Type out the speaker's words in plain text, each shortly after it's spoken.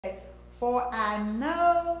For I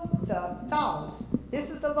know the thoughts.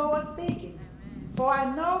 This is the Lord speaking. For I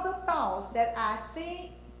know the thoughts that I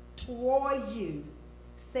think toward you,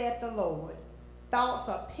 saith the Lord. Thoughts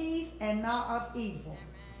of peace and not of evil,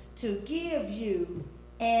 to give you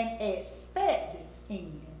an expected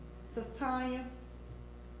end. Sister Tanya.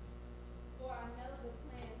 For I know the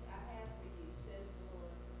plans I have for you, says the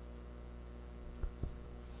Lord.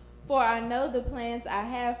 For I know the plans I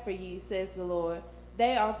have for you, says the Lord.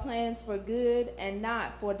 They are plans for good and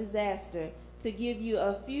not for disaster, to give you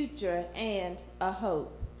a future and a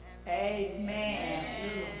hope. Amen.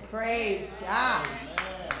 Amen. Praise God.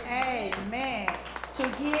 Amen. Amen. To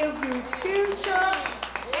give you future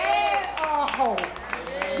and a hope.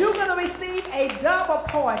 You're going to receive a double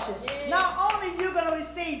portion. Not only you're going to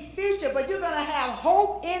receive future, but you're going to have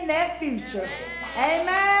hope in that future.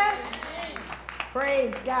 Amen.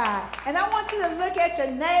 Praise God. And I want you to look at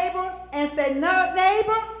your neighbor and say, no,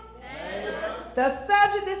 neighbor, the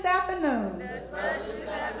subject this afternoon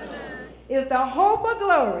is the hope of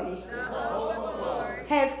glory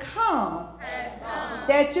has come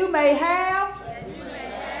that you may have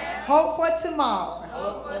hope for tomorrow.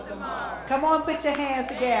 Come on, put your hands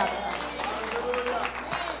together.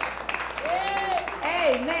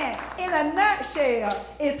 Amen. In a nutshell,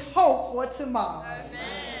 it's hope for tomorrow.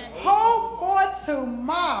 Hope for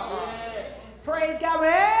tomorrow. Praise God.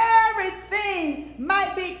 When everything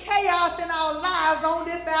might be chaos in our lives on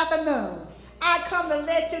this afternoon, I come to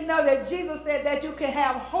let you know that Jesus said that you can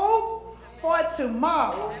have hope for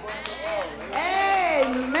tomorrow.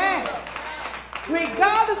 Amen.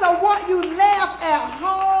 Regardless of what you left at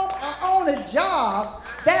home or on the job,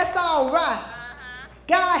 that's all right.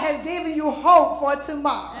 God has given you hope for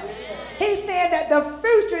tomorrow. He said that the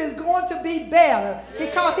future is going to be better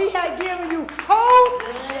because he has given you hope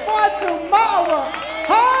for tomorrow.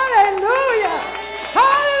 Hallelujah.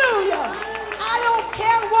 Hallelujah. I don't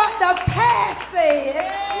care what the past said,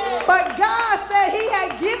 but God said he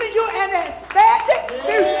has given you an expected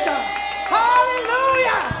future.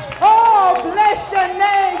 Hallelujah. Oh, bless your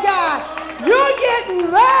name, God. You're getting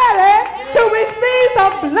ready to receive the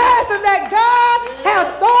blessing that God has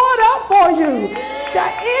stored up for you. The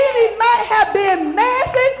enemy might have been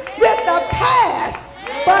messing with the past,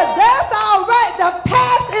 but that's all right. The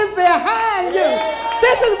past is behind you.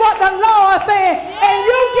 This is what the Lord said, and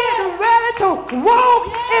you're getting ready to walk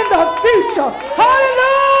in the future.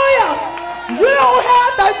 Hallelujah. You don't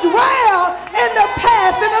have to dwell in the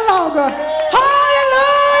past any longer.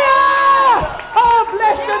 Hallelujah. Oh,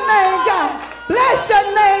 bless your name, God. Bless your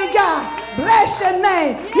name, God. Bless your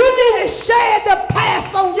name. You need to shed the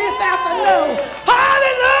past on this afternoon.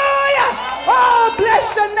 Hallelujah. Oh, bless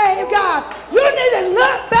your name, God. You need to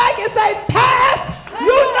look back and say, past,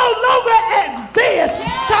 you no longer exist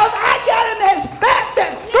because I got an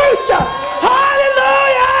expected future.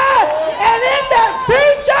 Hallelujah. And in that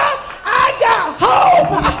future, I got hope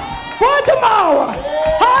for tomorrow.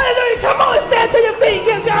 Hallelujah. Come on, stand to your feet and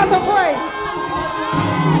give God some praise.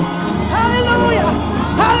 Hallelujah.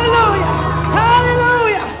 Hallelujah.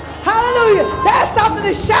 Hallelujah. Hallelujah. That's something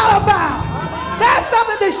to shout about. That's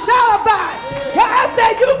something to shout about. God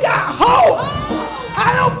said you got hope.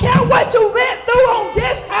 I don't care what you went through on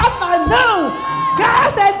this afternoon. God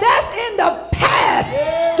said that's in the past.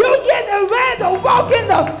 You're getting ready to walk in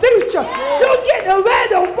the future. You're getting ready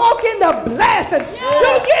to walk in the blessing.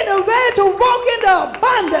 You're getting ready to walk in the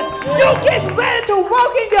abundance. You're getting ready to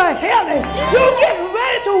walk in your healing. You're getting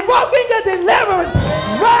ready to walk in your deliverance.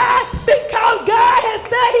 Why? Because God has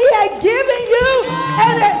said he has given you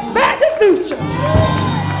an expected future.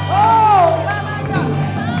 Oh, my God.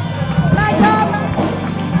 My God, my God.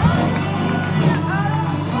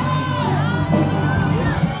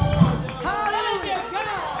 Hallelujah.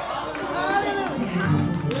 Hallelujah.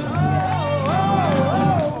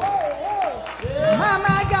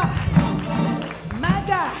 My God. My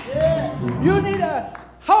God. You need to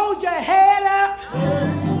hold your head up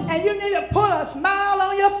and you need to put a smile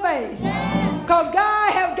on your face because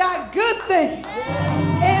God has got good things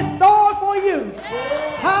in store for you.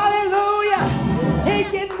 Hallelujah.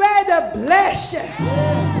 He's getting ready to bless you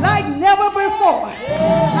like never before.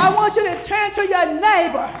 I want you to turn to your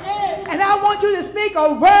neighbor and I want you to speak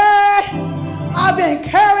a word of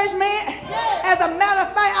encouragement. As a matter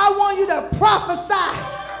of fact, I want you to prophesy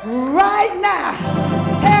right now.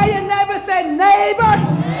 Tell your neighbor, say, neighbor,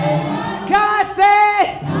 God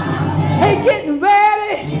said he's getting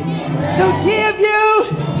ready to give you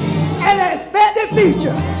an expected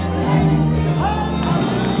future.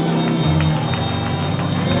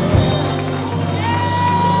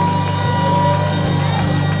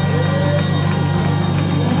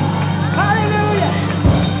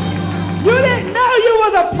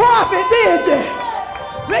 a prophet, did you?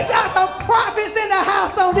 We got some prophets in the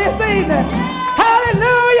house on this evening.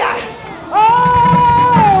 Hallelujah.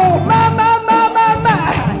 Oh, my.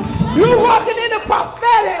 You're walking in the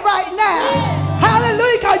prophetic right now.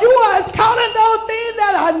 Hallelujah, because you are calling those things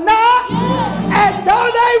that are not as though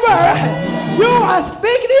they were. You are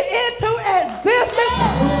speaking it into existence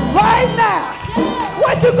right now.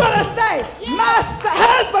 What you gonna say? My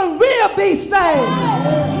husband will be saved.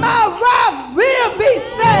 My wife will be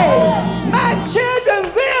saved. My children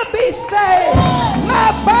will be saved. My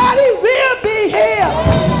body will be healed.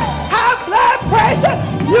 High blood pressure,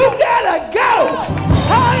 you gotta go.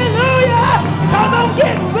 Hallelujah. Because I'm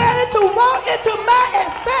getting ready to walk into my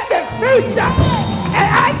expected future. And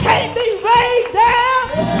I can't be weighed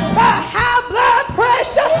down by high blood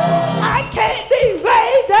pressure. I can't be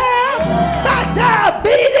weighed down by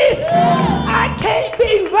diabetes. I can't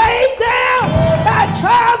be weighed down by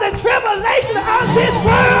trials and tribulations of this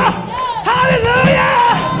world.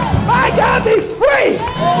 Hallelujah. My God, be free.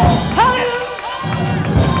 Hallelujah.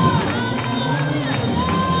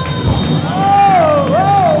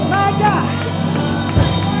 Oh, my God.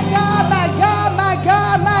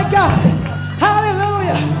 My God.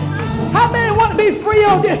 Hallelujah. How many want to be free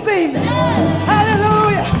on this evening?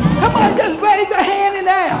 Hallelujah. Come on, just raise your hand in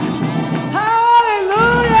there.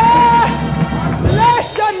 Hallelujah.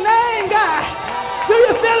 Bless your name, God. Do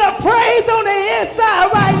you feel a praise on the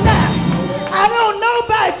inside right now? I don't know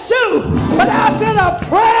about you, but I feel a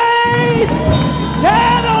praise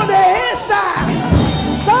down on the inside.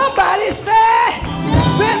 Somebody said,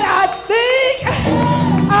 when I think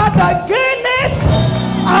of the goodness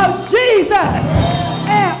of Jesus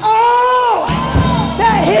and all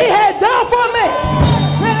that he had done for me,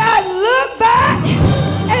 when I look back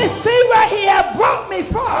and see where he had brought me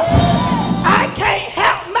from, I can't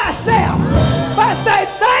help myself but say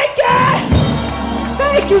thank you.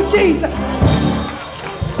 Thank you, Jesus.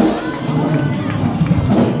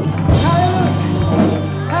 Hallelujah.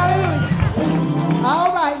 Hallelujah.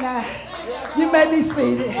 All right now. You may be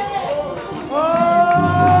seated.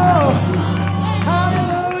 Oh,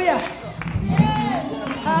 hallelujah.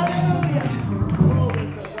 Hallelujah.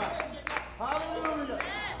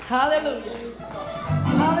 Hallelujah.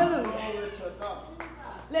 Hallelujah.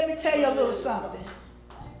 Let me tell you a little something.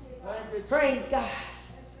 Praise God.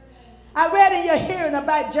 I read in your hearing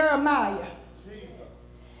about Jeremiah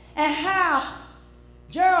and how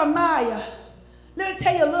Jeremiah, let me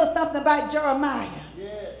tell you a little something about Jeremiah.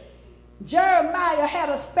 Jeremiah had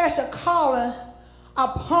a special calling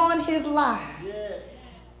upon his life.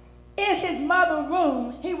 In his mother's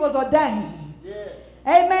womb, he was ordained.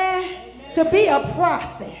 Amen. To be a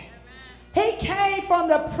prophet. He came from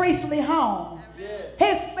the priestly home.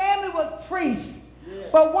 His family was priests.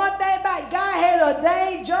 But one thing about God had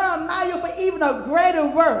ordained Jeremiah for even a greater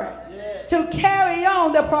work, to carry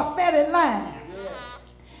on the prophetic line.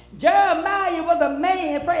 Jeremiah was a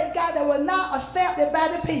man, praise God, that was not accepted by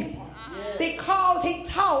the people because he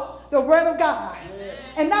taught the word of God.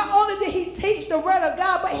 And not only did he teach the word of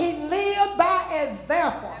God, but he lived by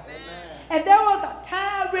example. And there was a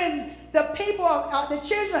time when the people, the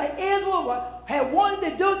children of Israel had wanted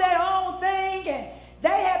to do their own thing, and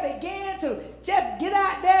they had began to just get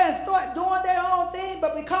out there and start doing their own thing.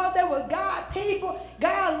 But because they were God's people,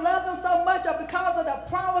 God loved them so much, or because of the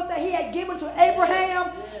promise that he had given to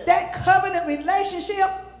Abraham, that covenant relationship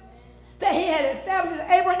that he had established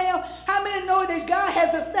with Abraham. How many know that God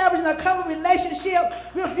has established a covenant relationship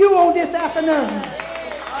with you on this afternoon?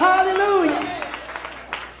 Hallelujah.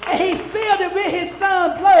 And he sealed it with his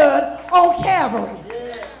son's blood on Calvary.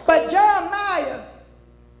 But Jeremiah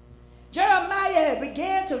had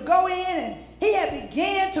began to go in, and he had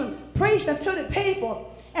began to preach unto the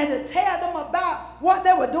people and to tell them about what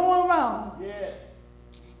they were doing wrong.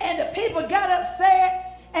 And the people got upset,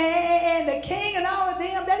 and the king and all of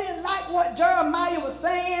them, they didn't like what Jeremiah was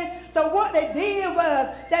saying. So what they did was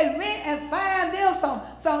they went and found them some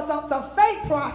fake prophets